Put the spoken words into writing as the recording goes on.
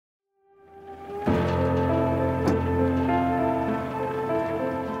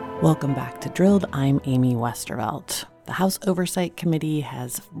Welcome back to Drilled. I'm Amy Westervelt. The House Oversight Committee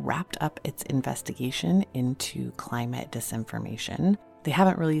has wrapped up its investigation into climate disinformation. They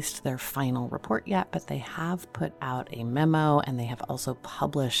haven't released their final report yet, but they have put out a memo, and they have also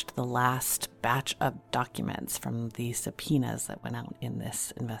published the last batch of documents from the subpoenas that went out in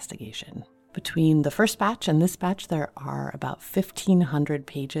this investigation. Between the first batch and this batch, there are about 1,500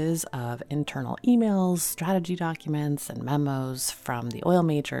 pages of internal emails, strategy documents, and memos from the oil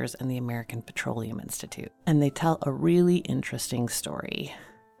majors and the American Petroleum Institute. And they tell a really interesting story.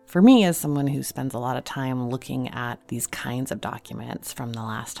 For me, as someone who spends a lot of time looking at these kinds of documents from the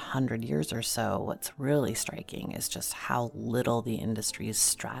last 100 years or so, what's really striking is just how little the industry's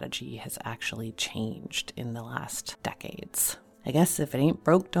strategy has actually changed in the last decades. I guess if it ain't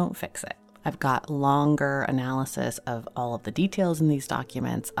broke, don't fix it. I've got longer analysis of all of the details in these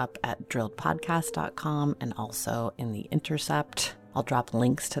documents up at drilledpodcast.com and also in The Intercept. I'll drop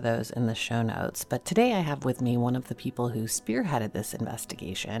links to those in the show notes. But today I have with me one of the people who spearheaded this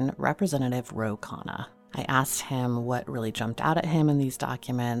investigation, Representative Ro Khanna. I asked him what really jumped out at him in these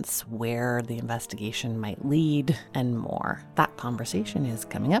documents, where the investigation might lead, and more. That conversation is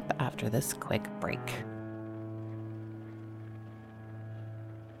coming up after this quick break.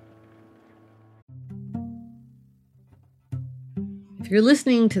 If you're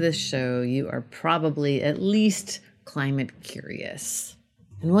listening to this show, you are probably at least climate curious.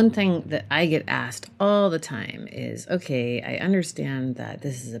 And one thing that I get asked all the time is, okay, I understand that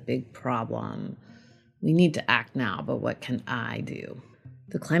this is a big problem. We need to act now, but what can I do?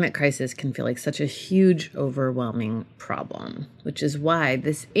 The climate crisis can feel like such a huge, overwhelming problem, which is why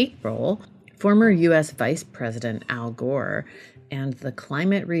this April, former U.S. Vice President Al Gore and the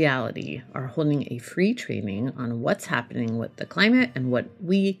Climate Reality are holding a free training on what's happening with the climate and what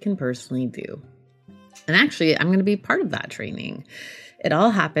we can personally do. And actually, I'm going to be part of that training. It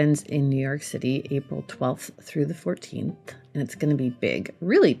all happens in New York City, April 12th through the 14th, and it's going to be big,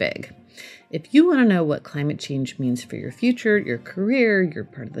 really big. If you want to know what climate change means for your future, your career, your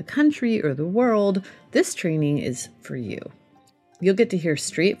part of the country, or the world, this training is for you. You'll get to hear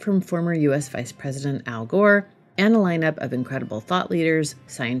straight from former U.S. Vice President Al Gore and a lineup of incredible thought leaders,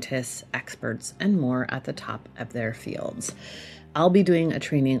 scientists, experts, and more at the top of their fields. I'll be doing a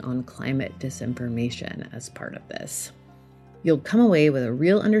training on climate disinformation as part of this. You'll come away with a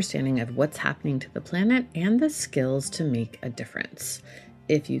real understanding of what's happening to the planet and the skills to make a difference.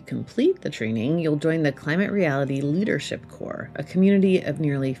 If you complete the training, you'll join the Climate Reality Leadership Corps, a community of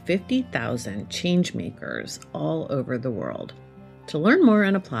nearly 50,000 change makers all over the world. To learn more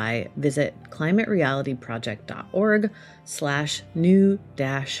and apply, visit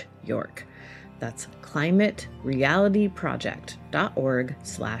climaterealityproject.org/new-york. That's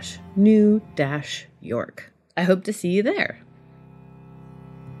climaterealityproject.org/new-york. I hope to see you there.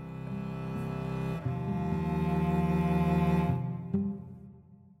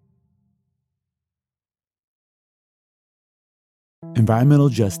 Environmental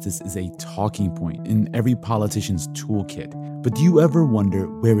justice is a talking point in every politician's toolkit. But do you ever wonder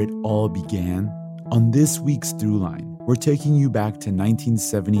where it all began? On this week's Throughline, we're taking you back to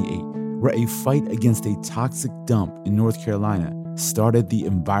 1978, where a fight against a toxic dump in North Carolina started the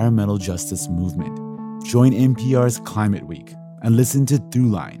environmental justice movement. Join NPR's Climate Week and listen to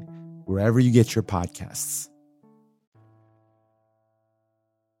Throughline wherever you get your podcasts.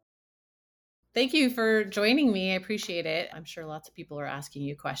 Thank you for joining me. I appreciate it. I'm sure lots of people are asking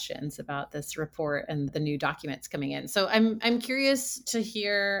you questions about this report and the new documents coming in. So I'm curious to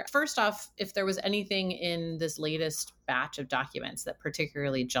hear, first off, if there was anything in this latest batch of documents that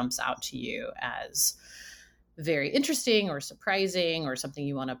particularly jumps out to you as very interesting or surprising or something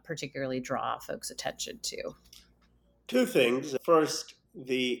you want to particularly draw folks' attention to. Two things. First,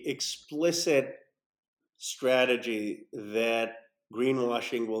 the explicit strategy that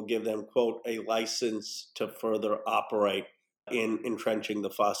greenwashing will give them, quote, a license to further operate in entrenching the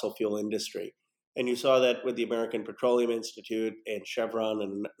fossil fuel industry. And you saw that with the American Petroleum Institute and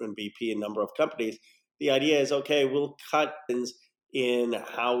Chevron and BP, a number of companies. The idea is, okay, we'll cut in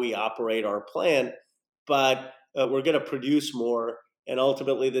how we operate our plant, but we're going to produce more. And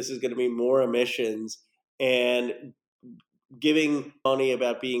ultimately, this is going to be more emissions. And giving money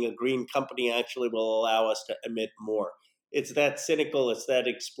about being a green company actually will allow us to emit more. It's that cynical, it's that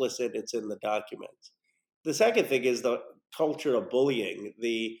explicit, it's in the documents. The second thing is the culture of bullying,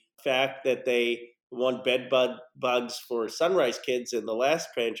 the fact that they want bed bugs for Sunrise Kids in the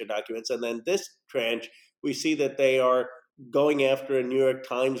last tranche of documents, and then this tranche, we see that they are going after a New York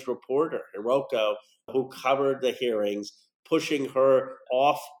Times reporter, Hiroko, who covered the hearings, pushing her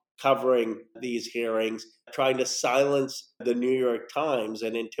off covering these hearings, trying to silence the New York Times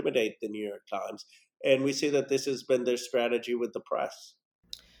and intimidate the New York Times. And we see that this has been their strategy with the press.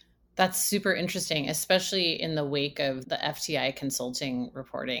 That's super interesting, especially in the wake of the FTI consulting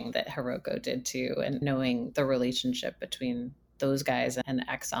reporting that Hiroko did too, and knowing the relationship between those guys and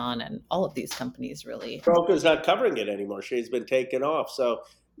Exxon and all of these companies, really. Broka's not covering it anymore. She's been taken off. So,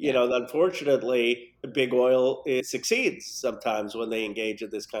 Yeah. unfortunately, big oil succeeds sometimes when they engage in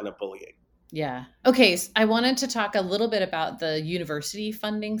this kind of bullying. Yeah. Okay. So I wanted to talk a little bit about the university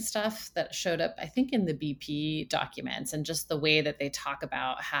funding stuff that showed up, I think, in the BP documents, and just the way that they talk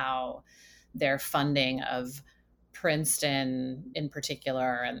about how their funding of Princeton in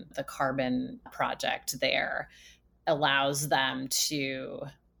particular and the carbon project there allows them to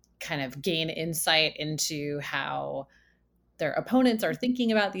kind of gain insight into how their opponents are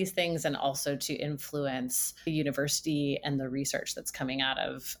thinking about these things, and also to influence the university and the research that's coming out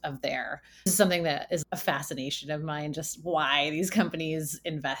of there. This is something that is a fascination of mine, just why these companies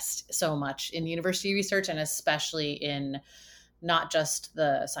invest so much in university research, and especially in not just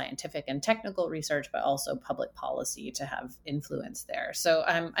the scientific and technical research, but also public policy to have influence there. So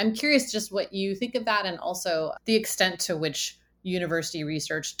I'm curious just what you think of that, and also the extent to which university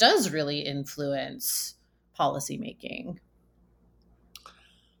research does really influence policymaking.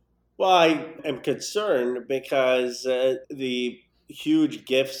 Well, I am concerned because the huge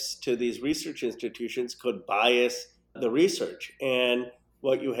gifts to these research institutions could bias the research. And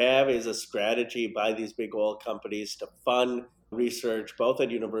what you have is a strategy by these big oil companies to fund research, both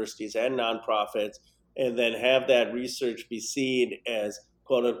at universities and nonprofits, and then have that research be seen as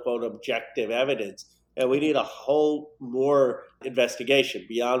quote unquote objective evidence. And we need a whole more investigation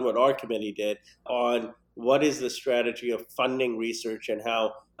beyond what our committee did on what is the strategy of funding research and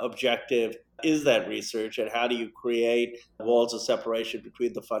how objective is that research, and how do you create walls of separation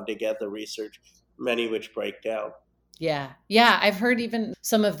between the funding and the research, many which break down. Yeah. Yeah. I've heard even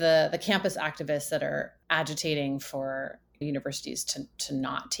some of the campus activists that are agitating for universities to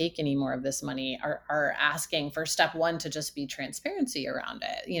not take any more of this money are asking for step one to just be transparency around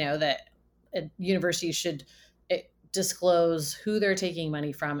it. That universities should disclose who they're taking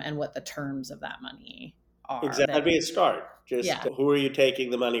money from and what the terms of that money are. Exactly. That'd be a start. Just who are you taking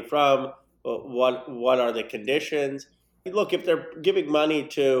the money from? What are the conditions? Look, if they're giving money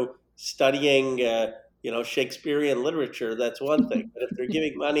to studying, Shakespearean literature, that's one thing. But if they're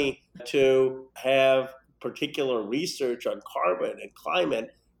giving money to have particular research on carbon and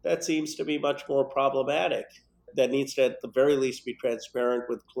climate, that seems to be much more problematic. That needs to, at the very least, be transparent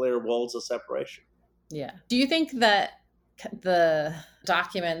with clear walls of separation. Yeah. Do you think that the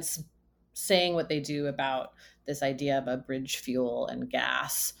documents saying what they do about this idea of a bridge fuel and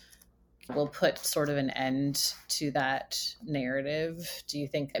gas will put sort of an end to that narrative? Do you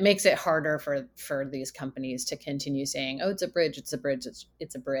think it makes it harder for these companies to continue saying, oh, it's a bridge, it's a bridge,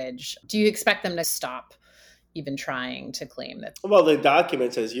 it's a bridge? Do you expect them to stop even trying to claim that? Well, the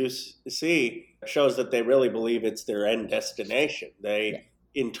documents, as you see, shows that they really believe it's their end destination. They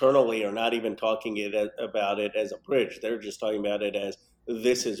internally are not even talking about it as a bridge. They're just talking about it as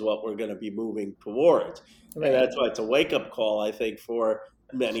this is what we're going to be moving towards. Right. And that's why it's a wake-up call, I think, for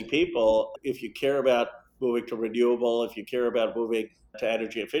many people. If you care about moving to renewable, if you care about moving to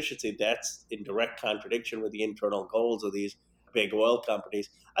energy efficiency, that's in direct contradiction with the internal goals of these big oil companies.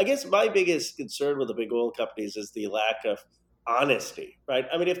 I guess my biggest concern with the big oil companies is the lack of honesty, right?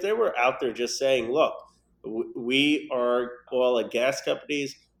 I mean, if they were out there just saying, look, we are oil and gas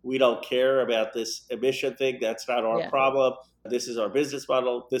companies, we don't care about this emission thing, that's not our problem, this is our business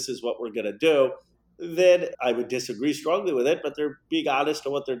model, this is what we're going to do, then I would disagree strongly with it, but they're being honest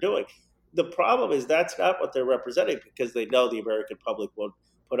on what they're doing. The problem is that's not what they're representing, because they know the American public won't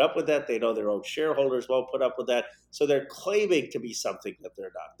put up with that. They know their own shareholders won't put up with that. So they're claiming to be something that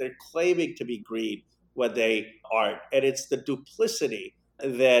they're not. They're claiming to be green when they aren't. And it's the duplicity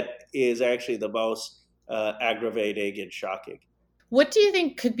that is actually the most aggravating and shocking. What do you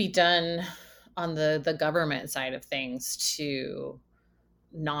think could be done on the government side of things to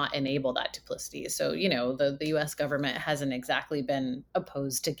not enable that duplicity? So, the U.S. government hasn't exactly been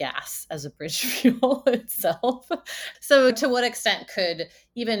opposed to gas as a bridge fuel itself. So to what extent could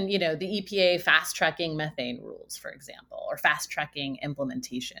even, the EPA fast-tracking methane rules, for example, or fast-tracking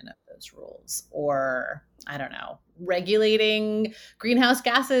implementation of those rules, or, I don't know, regulating greenhouse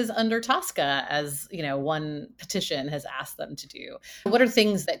gases under TSCA, as, one petition has asked them to do? What are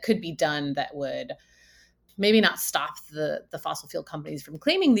things that could be done that would maybe not stop the fossil fuel companies from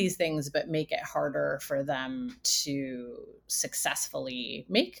claiming these things, but make it harder for them to successfully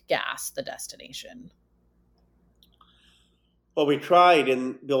make gas the destination? Well, we tried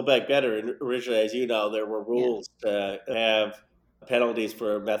in Build Back Better, and originally, as you know, there were Yeah. rules to have penalties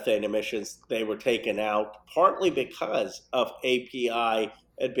for methane emissions. They were taken out partly because of API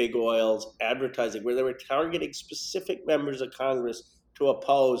and big oil's advertising, where they were targeting specific members of Congress to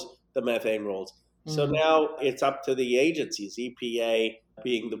oppose the methane rules. So Mm. now it's up to the agencies, EPA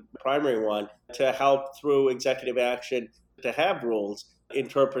being the primary one, to help through executive action to have rules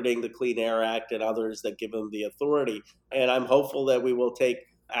interpreting the Clean Air Act and others that give them the authority. And I'm hopeful that we will take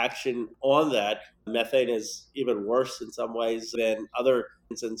action on that. Methane is even worse in some ways than other.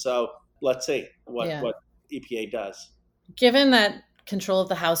 And so let's see Yeah. what EPA does. Given that control of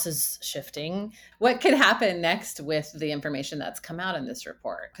the House is shifting, what could happen next with the information that's come out in this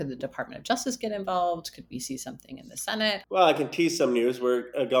report? Could the Department of Justice get involved? Could we see something in the Senate? Well, I can tease some news.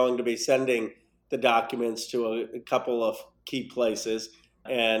 We're going to be sending the documents to a couple of key places.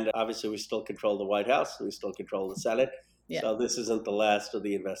 And obviously, we still control the White House. We still control the Senate. Yeah. So this isn't the last of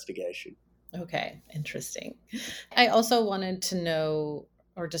the investigation. Okay, interesting. I also wanted to know,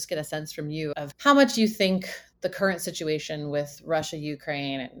 or just get a sense from you, of how much you think the current situation with Russia,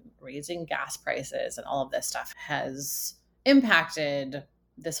 Ukraine, and raising gas prices and all of this stuff has impacted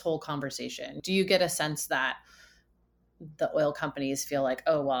this whole conversation. Do you get a sense that the oil companies feel like,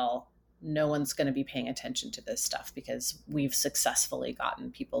 oh, well, no one's going to be paying attention to this stuff because we've successfully gotten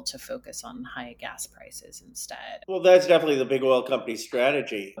people to focus on high gas prices instead? Well, that's definitely the big oil company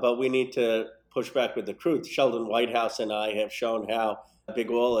strategy, but we need to push back with the truth. Sheldon Whitehouse and I have shown how big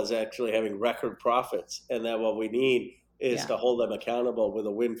oil is actually having record profits, and that what we need is to hold them accountable with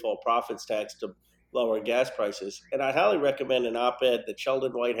a windfall profits tax to lower gas prices. And I highly recommend an op-ed that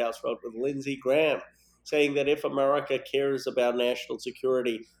Sheldon Whitehouse wrote with Lindsey Graham, saying that if America cares about national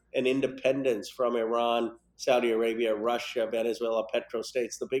security and independence from Iran, Saudi Arabia, Russia, Venezuela,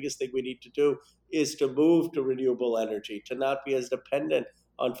 petrostates, the biggest thing we need to do is to move to renewable energy, to not be as dependent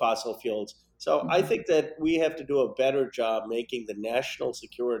on fossil fuels. So I think that we have to do a better job making the national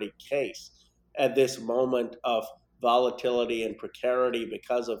security case at this moment of volatility and precarity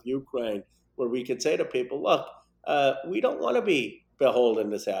because of Ukraine, where we could say to people, look, we don't want to be beholden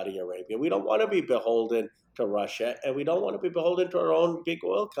to Saudi Arabia. We don't want to be beholden to Russia, and we don't want to be beholden to our own big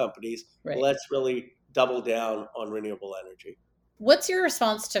oil companies. Right. Let's really double down on renewable energy. What's your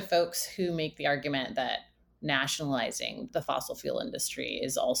response to folks who make the argument that nationalizing the fossil fuel industry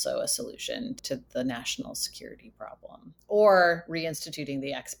is also a solution to the national security problem, or reinstituting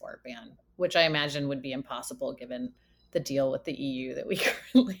the export ban, which I imagine would be impossible given the deal with the EU that we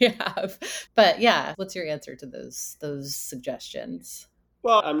currently have? But yeah, what's your answer to those suggestions?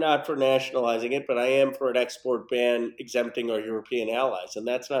 Well, I'm not for nationalizing it, but I am for an export ban exempting our European allies. And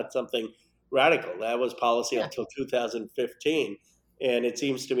that's not something radical. That was policy until 2015. And it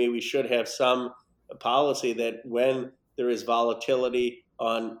seems to me we should have some policy that when there is volatility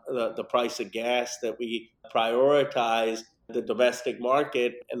on the price of gas, that we prioritize the domestic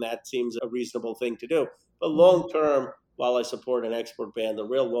market. And that seems a reasonable thing to do. But long term, while I support an export ban, the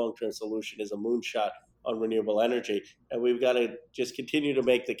real long term solution is a moonshot on renewable energy. And we've got to just continue to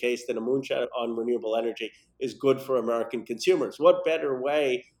make the case that a moonshot on renewable energy is good for American consumers. What better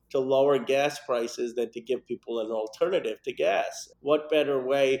way to lower gas prices than to give people an alternative to gas? What better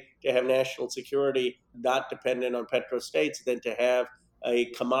way to have national security not dependent on petrostates than to have a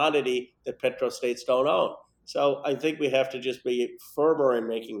commodity that petrostates don't own? So I think we have to just be firmer in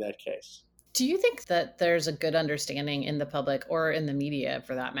making that case. Do you think that there's a good understanding in the public, or in the media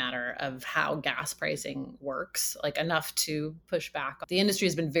for that matter, of how gas pricing works, like enough to push back? The industry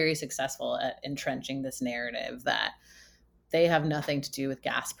has been very successful at entrenching this narrative that they have nothing to do with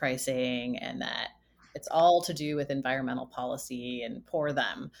gas pricing and that it's all to do with environmental policy and poor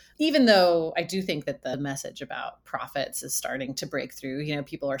them. Even though I do think that the message about profits is starting to break through. You know,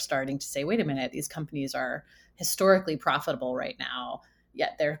 people are starting to say, wait a minute, these companies are historically profitable right now,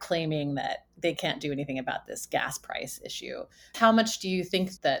 yet they're claiming that they can't do anything about this gas price issue. How much do you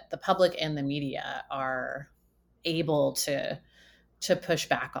think that the public and the media are able to push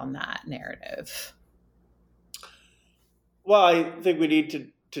back on that narrative? Well, I think we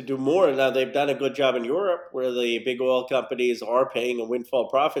need to do more. Now, they've done a good job in Europe where the big oil companies are paying a windfall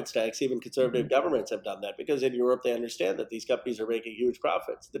profits tax. Even conservative governments have done that because in Europe they understand that these companies are making huge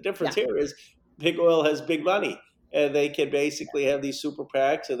profits. The difference here is big oil has big money, and they can basically have these super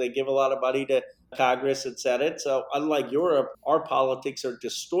PACs, and they give a lot of money to Congress and Senate. So unlike Europe, our politics are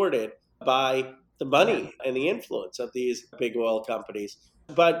distorted by the money and the influence of these big oil companies.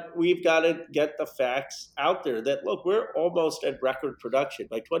 But we've got to get the facts out there that, look, we're almost at record production.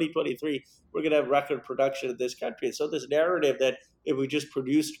 By 2023, we're going to have record production in this country. And so this narrative that if we just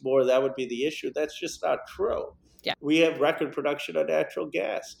produced more, that would be the issue, that's just not true. Yeah. We have record production of natural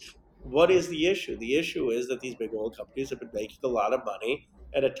gas. What is the issue? The issue is that these big oil companies have been making a lot of money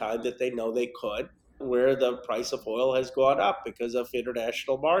at a time that they know they could, where the price of oil has gone up because of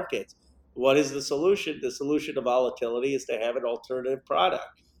international markets. What is the solution? The solution to volatility is to have an alternative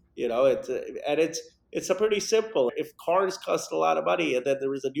product. It's a pretty simple. If cars cost a lot of money and then there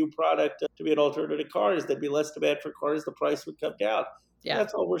was a new product to be an alternative to cars, there'd be less demand for cars, the price would come down. Yeah.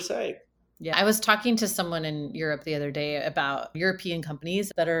 That's all we're saying. Yeah. I was talking to someone in Europe the other day about European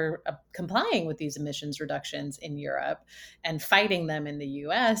companies that are complying with these emissions reductions in Europe and fighting them in the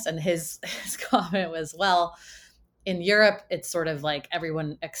US. And his comment was, well, in Europe, it's sort of like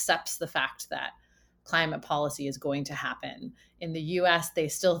everyone accepts the fact that climate policy is going to happen. In the US, they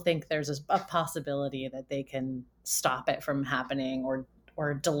still think there's a possibility that they can stop it from happening or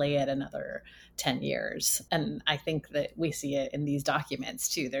delay it another 10 years. And I think that we see it in these documents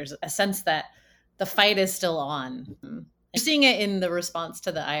too. There's a sense that the fight is still on. You're seeing it in the response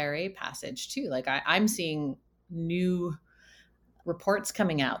to the IRA passage too. Like I'm seeing new reports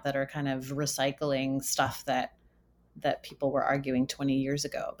coming out that are kind of recycling stuff that people were arguing 20 years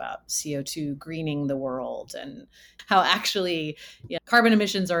ago about CO2 greening the world and how actually carbon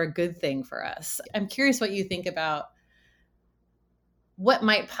emissions are a good thing for us. I'm curious what you think about what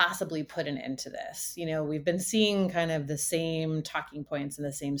might possibly put an end to this. We've been seeing kind of the same talking points and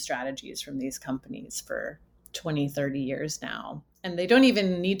the same strategies from these companies for 20, 30 years now. And they don't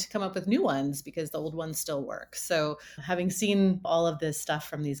even need to come up with new ones because the old ones still work. So having seen all of this stuff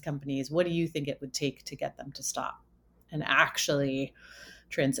from these companies, what do you think it would take to get them to stop and actually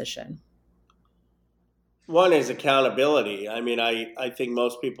transition? One is accountability. I mean, I think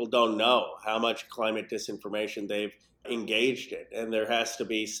most people don't know how much climate disinformation they've engaged in. And there has to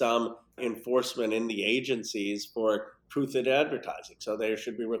be some enforcement in the agencies for truth in advertising. So there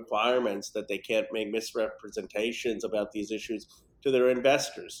should be requirements that they can't make misrepresentations about these issues to their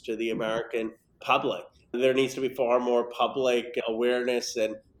investors, to the American public. There needs to be far more public awareness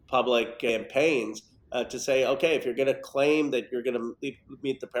and public campaigns to say, okay, if you're going to claim that you're going to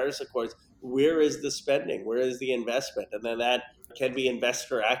meet the Paris Accords, where is the spending? Where is the investment? And then that can be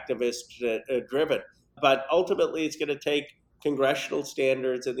investor activist driven. But ultimately, it's going to take congressional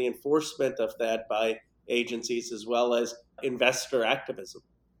standards and the enforcement of that by agencies as well as investor activism.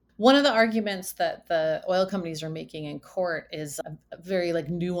 One of the arguments that the oil companies are making in court is a very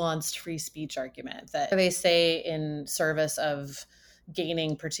nuanced free speech argument that they say in service of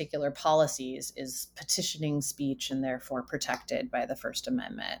gaining particular policies is petitioning speech and therefore protected by the First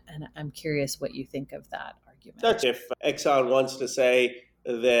Amendment. And I'm curious what you think of that argument. That's if Exxon wants to say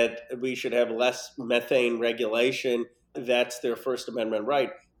that we should have less methane regulation, that's their First Amendment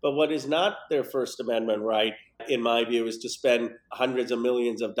right. But what is not their First Amendment right, in my view, is to spend hundreds of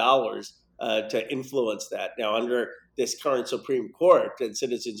millions of dollars to influence that. Now, under this current Supreme Court and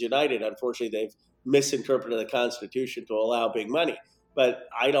Citizens United, unfortunately, they've misinterpreted the Constitution to allow big money. But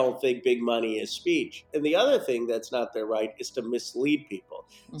I don't think big money is speech. And the other thing that's not their right is to mislead people.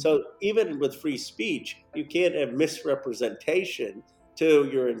 Mm-hmm. So even with free speech, you can't have misrepresentation to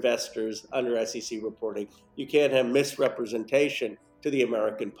your investors under SEC reporting. You can't have misrepresentation to the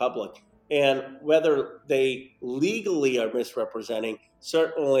American public. And whether they legally are misrepresenting,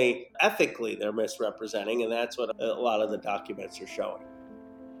 certainly ethically they're misrepresenting. And that's what a lot of the documents are showing.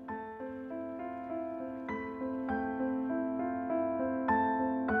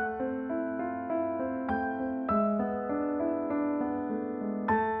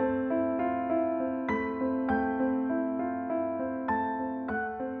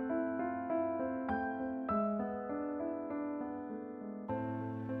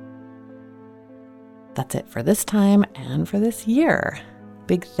 That's it for this time and for this year.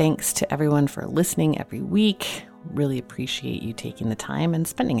 Big thanks to everyone for listening every week. Really appreciate you taking the time and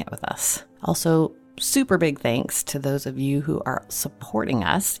spending it with us. Also, super big thanks to those of you who are supporting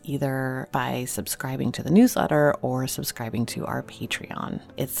us either by subscribing to the newsletter or subscribing to our Patreon.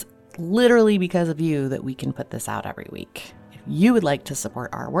 It's literally because of you that we can put this out every week. If you would like to support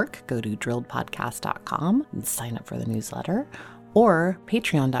our work, go to drilledpodcast.com and sign up for the newsletter, or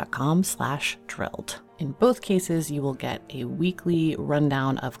patreon.com/drilled. In both cases, you will get a weekly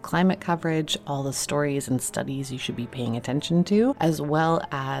rundown of climate coverage, all the stories and studies you should be paying attention to, as well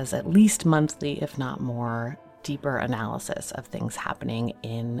as at least monthly, if not more, deeper analysis of things happening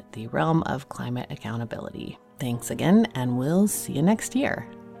in the realm of climate accountability. Thanks again, and we'll see you next year.